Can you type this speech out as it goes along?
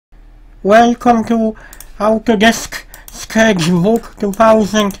Welcome to Autodesk Sketchbook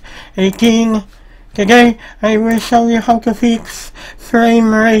 2018. Today I will show you how to fix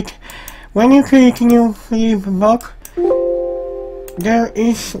frame rate. When you create a new flipbook, there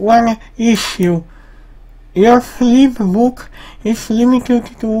is one issue. Your flipbook is limited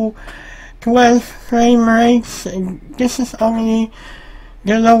to 12 frame rates. This is only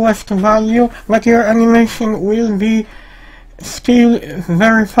the lowest value, but your animation will be still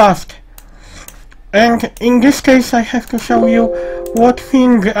very fast. And in this case I have to show you what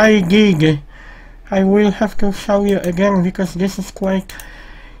thing I did. I will have to show you again because this is quite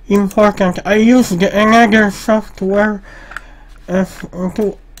important. I used another software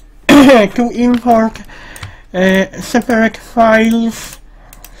to to import separate files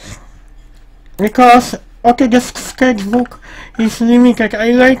because Autodesk Sketchbook is limited.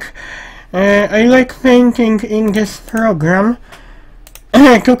 I like painting in this program.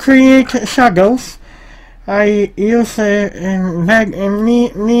 To create shadows, I use a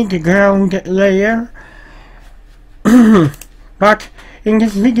mid-ground layer. But in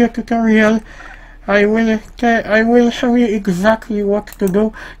this video tutorial, I will show you exactly what to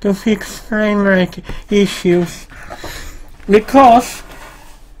do to fix frame rate issues. Because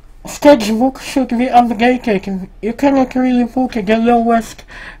Sketchbook should be updated. You cannot really put the lowest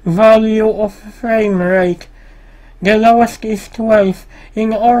value of frame rate. The lowest is 12.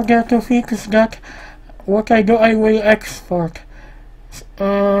 In order to fix that, what I do, I will export.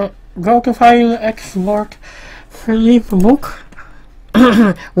 Go to File, Export, Flipbook.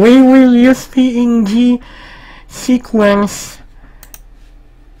 We will use PNG sequence.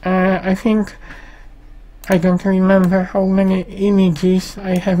 I don't remember how many images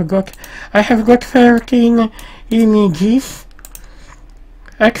I have got. I have got 13 images.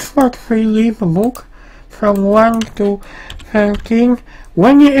 Export flipbook from 1 to 13.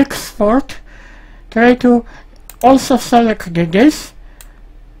 When you export, try to also select this.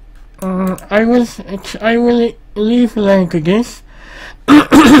 I will leave like this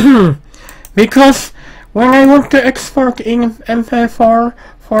because when I want to export in MP4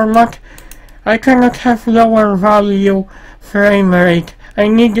 format, I cannot have lower value frame rate. I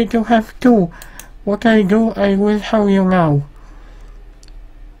needed to have 2. What I do, I will show you now.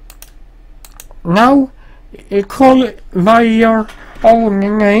 Now, call by your own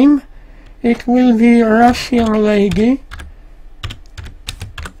name. It will be Russian lady.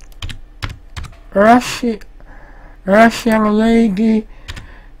 Russian lady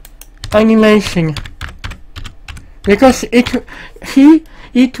animation. Because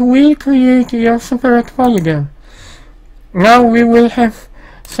it will create your separate folder. Now we will have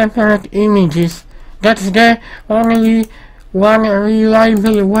separate images. That's the only one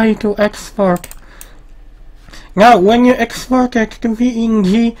reliable way to export. Now when you export it to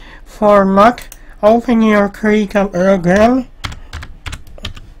PNG format, open your Creator program.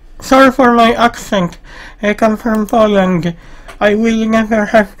 Sorry for my accent, I come from Poland. I will never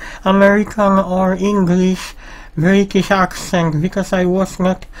have American or English British accent because I was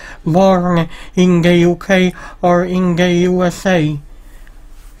not born in the UK or in the USA.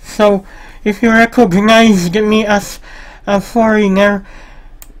 So if you recognized me as a foreigner,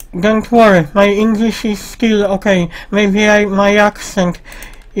 don't worry, my English is still okay. Maybe my accent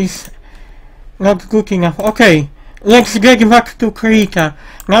is not good enough. Okay, let's get back to Krita.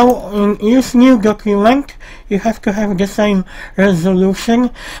 Now, use new document. You have to have the same resolution.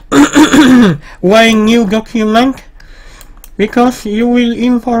 Why new document? Because you will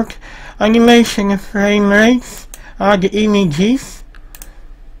import animation frame rates, add images,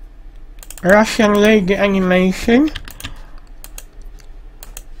 Russian lady animation.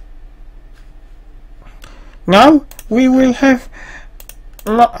 Now we will have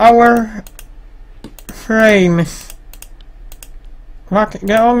our frames. But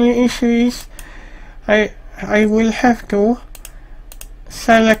the only issue is I will have to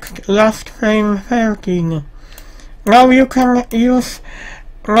select last frame 13. Now you can use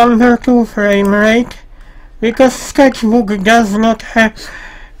number 2 frame rate because Sketchbook does not have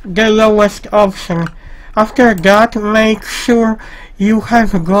the lowest option. After that, make sure you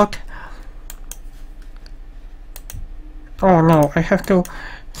have got... Oh no, I have to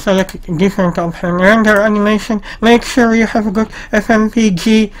select different option. Render animation. Make sure you have got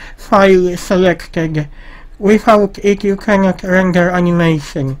FMPG file selected. Without it you cannot render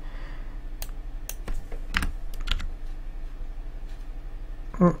animation.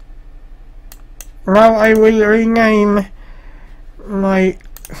 Now I will rename my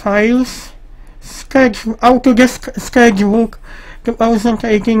files. Autodesk Sketchbook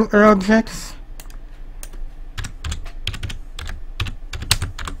 2018 projects.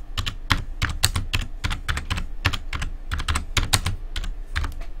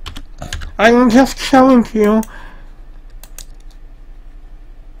 I'm just showing you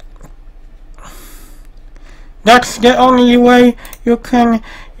that's the only way you can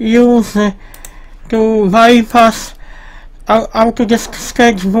use to bypass Autodesk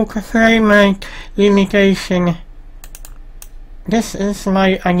Sketchbook frame rate limitation. This is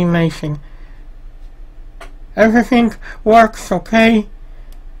my animation. Everything works okay.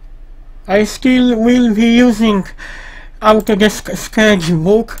 I still will be using Autodesk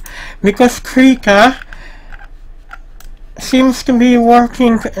Sketchbook because Krita seems to be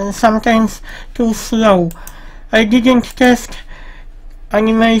working sometimes too slow. I didn't test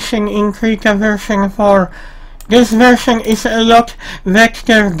animation in Krita version 4. This version is a lot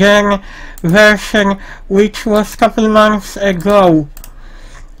better than version which was couple months ago.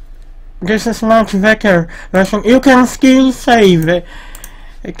 This is much better version. You can still save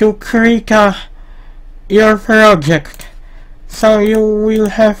to Krita your project. So you will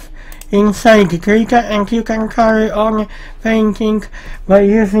have inside Krita and you can carry on painting by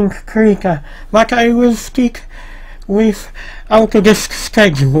using Krita. But I will stick with Autodesk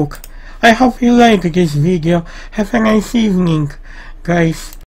Sketchbook. I hope you liked this video. Have a nice evening, guys.